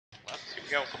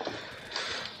go.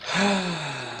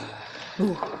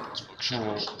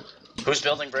 Who's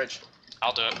building bridge?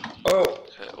 I'll do it. Oh!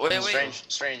 Wait.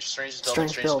 Strange is building,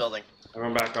 strange is building.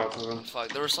 I'm back off of him. Fuck,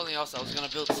 there was something else I was gonna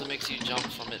build that makes you jump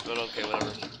from it, but okay,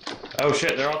 whatever. Oh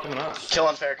shit, they're all coming at us. Kill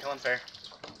unfair, kill unfair.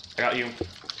 I got you.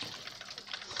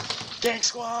 Gang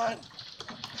squad!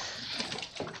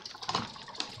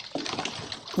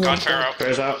 Gone fair out.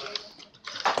 Fair's out.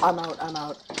 I'm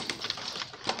out.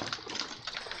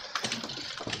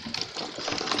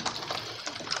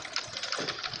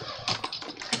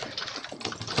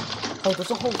 Oh,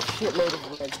 there's a whole shitload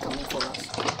of reds coming for us.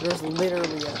 There's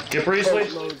literally Get Breezely.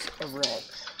 boatloads of red.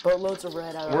 Boatloads of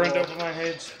red out of We're in Dopamine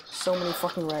Hades. So many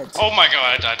fucking reds. Oh my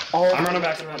god, I died. I'm running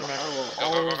back.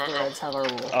 All of the reds have our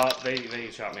wool. They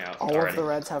shot me out. All already. of the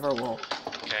reds have our wool.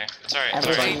 Okay, it's alright, it's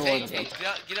Every alright. single one of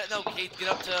them. Get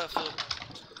up to Phil.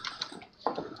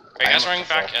 Are you guys running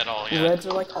back at all yet? Reds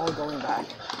are like all going back.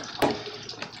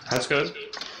 That's good.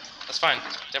 That's fine.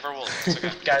 They have our wool. It's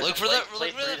okay. Guys, Look for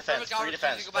play the- three defense, for the three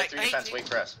defense, go play back. three defense, wait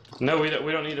for us. No, we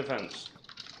don't need defense.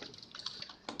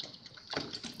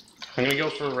 I'm gonna go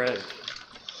for red.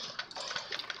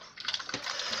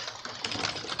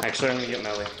 Actually, I'm gonna get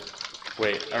melee.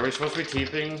 Wait, are we supposed to be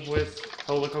keeping with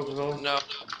Hola Coca-Cola? No.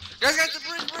 Guys,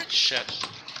 the bridge! Shit.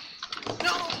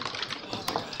 No! Oh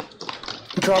my god.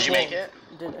 Drop Did you make wool. it?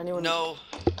 Did anyone? No.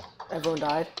 Everyone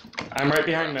died. I'm right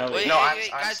behind melee. Wait, No, I'm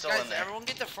guys, still in there. everyone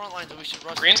get the front lines and we should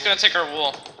rush. Green's gonna take our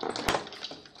wool.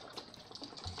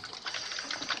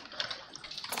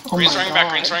 Oh Green's my running back,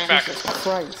 God, Green's running back. Jesus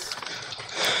Christ.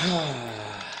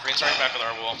 Green's running back with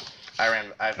our wool.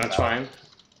 I That's fine.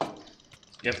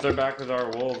 If they're back with our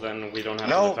wool, then we don't have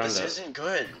No, to defend this it. isn't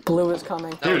good. Blue is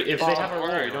coming. Dude, if they Bob, have our wool,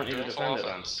 Alright, we don't need to we're doing defend it full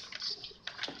then. offense.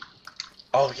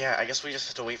 Oh yeah, I guess we just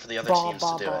have to wait for the other Bob, teams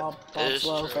Bob, to do Bob. Bob's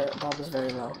low. Bob is very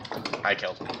low. it. I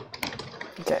killed.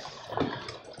 Okay.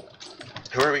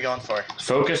 Who are we going for?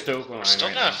 Focus Dopamine Still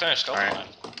right gonna now. finish, don't Alright.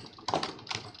 mind.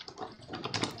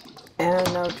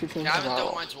 And now two teams Yeah, I of haven't our done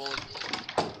wool. mine's wool.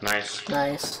 Nice.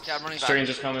 Nice. Yeah, I'm running back. Strange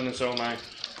is coming and so am I.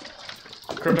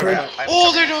 Crypto Bridge. out.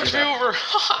 Oh, they knocked me over!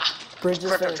 Bridge is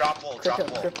Crypto, there. drop wool, drop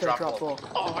Crypto, wool, Crypto, drop drop wool. wool.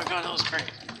 Oh my god, that was great.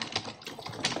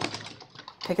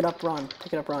 Pick it up, run.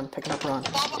 Pick it up, run. Pick it up, run.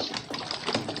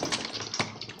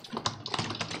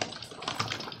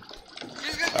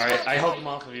 Alright, I help him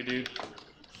off of you, dude.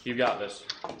 You got this.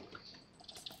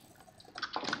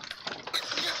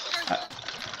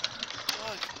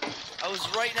 I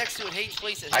was right next to it. Hates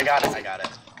places. I got it.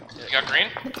 You got green?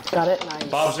 Got it? Nice.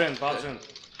 Bob's in.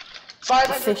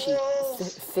 500 Fishy. wool!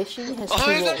 Fishy has Oh,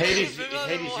 two he's wool. a- Hades,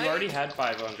 you already had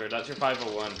 500. That's your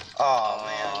 501. Oh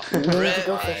man. We need to Red,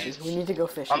 go nice. fishy. We need to go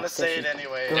fishy. I'm gonna say Fishy. it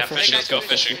anyway. Go Yeah, fishy. fishy, go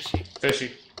fishy.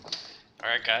 Fishy.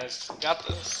 Alright guys, got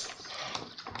this.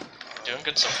 Doing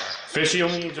good so far. Fishy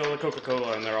only needs all the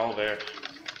Coca-Cola and they're all there.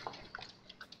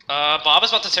 Bob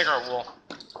is about to take our wool.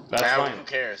 That's Now, fine. who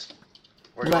cares?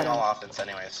 We're Let going him. all offense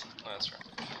anyways. Oh, that's right.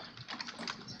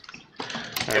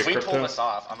 Alright, If we pull Crypto. this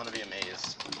off, I'm gonna be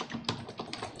amazed.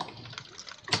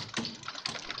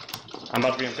 I'm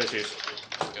about to be in Fishies.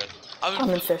 Good. I'm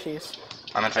in fishies.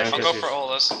 I'm in I'm favor. I'll go Fishies. for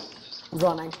Ola's.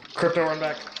 Running. Crypto, run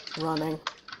back. Running.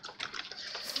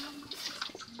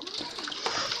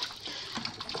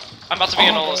 I'm about to be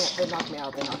in Oh, Ola's. they knocked me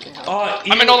out. They knocked me out. Oh,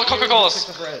 I'm in all the Coca-Colas.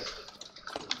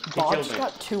 Bob killed just me.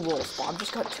 got 2 wolves. Bob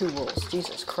just got 2 wolves.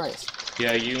 Jesus Christ.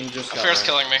 Yeah, you just got Fear's mine.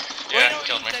 killing me. Yeah, he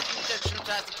killed me.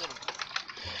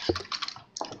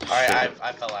 Alright,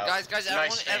 I fell out. Guys,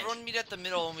 Nice everyone meet at the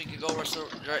middle and we can go rush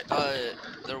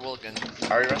their wool again.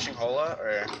 Are we rushing Hola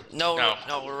or? No.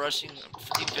 No, we're rushing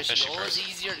Team Fishy. Fishy Hola's first.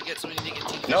 easier to get, so we need to get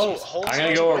Team Fishy. No, Hola's I'm gonna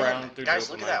about go to around win. through Guys,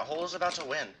 look at Dopamine. that. Hola's about to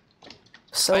win.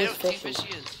 So I is know Team fishy.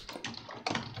 Fishy is.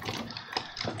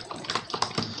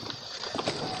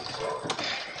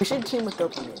 We should team with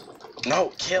Dopamine.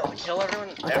 No, kill everyone.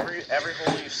 Okay. Every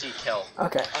hole you see, kill.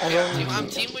 Okay. Okay, Everyone I'm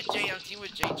team with Jay. I'm team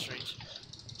with Jay Strange.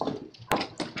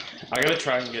 I gotta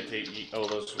try and get to eat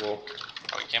Ola's wool.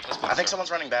 Oh, we can't put this I think someone's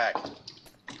running back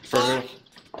For who?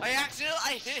 I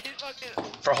hit fucking.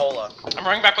 for Hola. I'm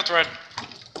running back with red.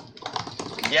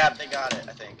 Yeah, they got it.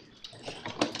 I think.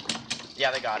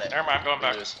 Yeah, they got it. Never mind, I'm going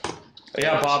back. Lose.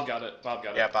 Yeah, Bob got it.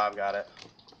 Yeah, Bob got it.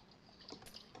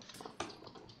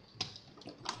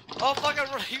 Oh fuck! I'm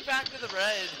running back to the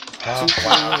red. Oh,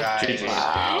 wow, guys. GG.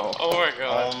 Wow. Oh my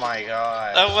god. Oh my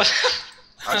god. That was.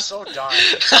 I'm so done. Are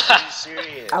you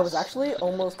serious? I was actually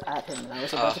almost at him and I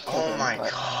was about to kill Oh him. my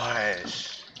but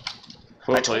gosh.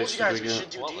 What I told place you did guys we we get? should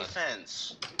do Well, then.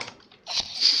 defense.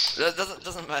 That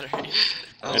doesn't matter. Oh It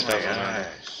my doesn't matter.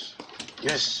 gosh. You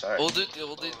guys suck. We'll do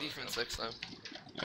defense next time.